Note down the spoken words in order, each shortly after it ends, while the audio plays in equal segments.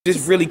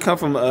Just really come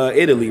from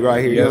Italy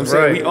right here. You know what I'm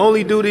saying? Right. We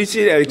only do this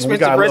shit at expensive we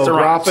got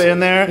restaurants. grappa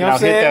in there. You know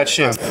what I'm now saying? hit that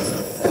shit.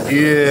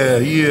 Yeah.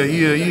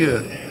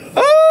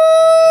 Oh!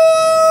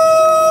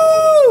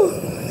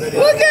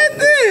 Look at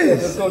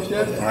this!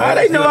 How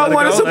they know I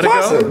wanted some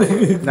pasta?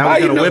 Now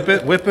we're gonna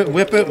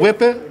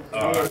whip it.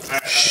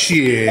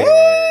 Shit.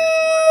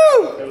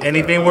 Woo!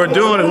 Anything we're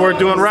doing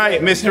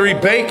right. Mystery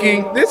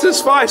baking. This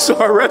is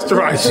 5-star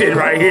restaurant shit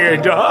right here,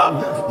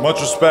 dog.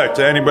 Much respect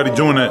to anybody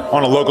doing it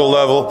on a local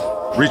level,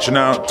 reaching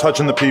out,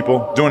 touching the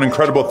people, doing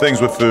incredible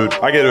things with food.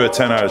 I give it a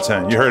 10 out of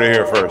 10. You heard it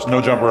here first. No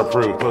Jumper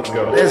approved. Let's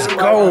go. Let's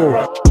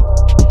go.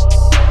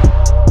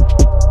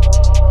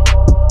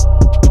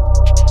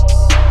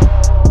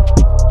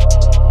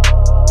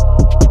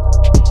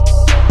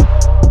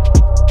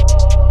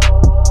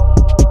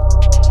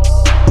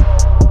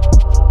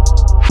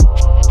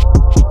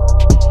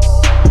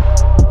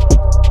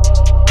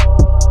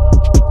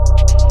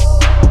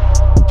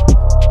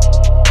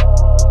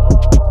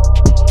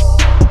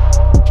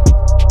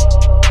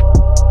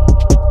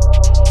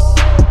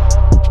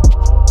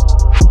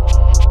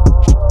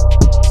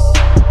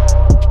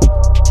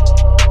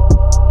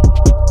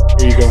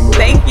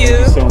 Thank you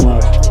so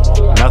much.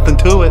 Nothing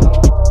to it.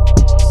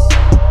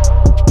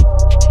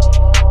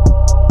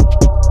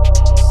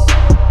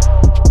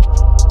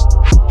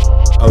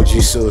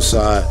 OG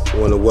Suicide,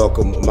 want to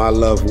welcome my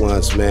loved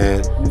ones,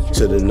 man,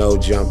 to the No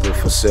Jumper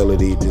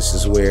facility. This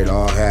is where it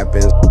all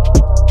happens.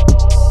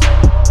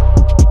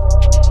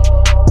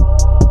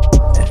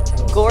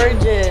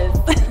 gorgeous.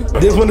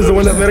 This one is the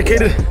one that's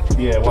medicated?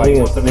 Yeah, why you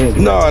want the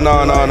name? No,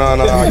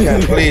 I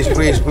can't.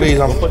 Please,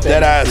 I'm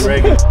dead ass.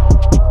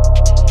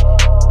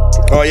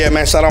 Oh yeah,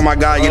 man! Shout out my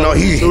guy. You know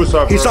he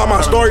saw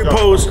my story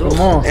post,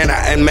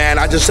 and man,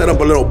 I just set up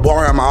a little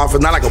bar in my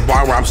office. Not like a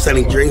bar where I'm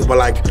selling drinks, but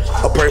like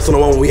a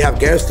personal one when we have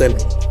guests. And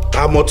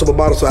I have multiple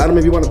bottles. So Adam,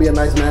 if you want to be a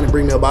nice man and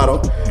bring me a bottle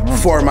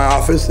for my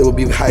office, it would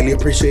be highly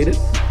appreciated.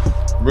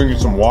 Bring you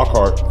some Walk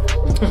Hard.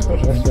 That's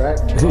right.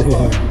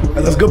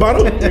 That's a good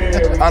bottle.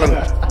 I don't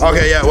know.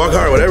 Okay, yeah, Walk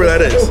Hard, whatever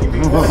that is.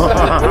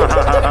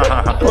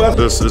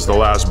 This is the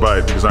last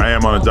bite because I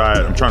am on a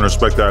diet. I'm trying to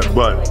respect that,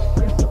 but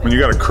when you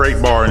got a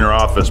crate bar in your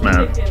office,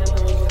 man,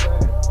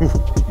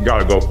 you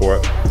gotta go for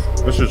it.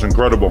 This is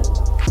incredible.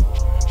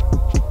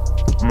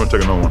 I'm gonna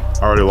take another one.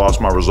 I already lost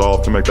my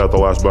resolve to make that the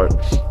last bite.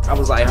 I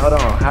was like, hold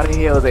on, how the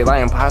hell is they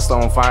lighting pasta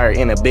on fire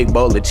in a big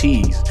bowl of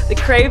cheese? The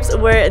crepes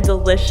were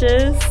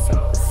delicious,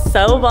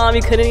 so bomb,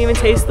 you couldn't even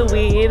taste the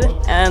weed,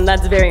 and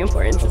that's very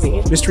important to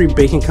me. Mystery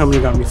Baking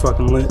Company got me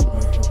fucking lit.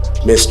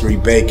 Mystery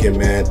Bacon,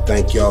 man,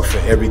 thank y'all for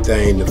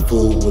everything. The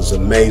food was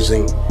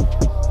amazing.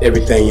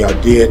 Everything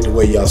y'all did, the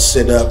way y'all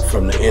set up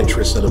from the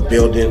entrance of the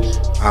building,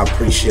 I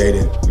appreciate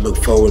it. Look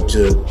forward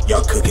to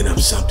y'all cooking up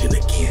something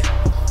again.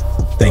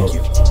 Thank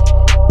you.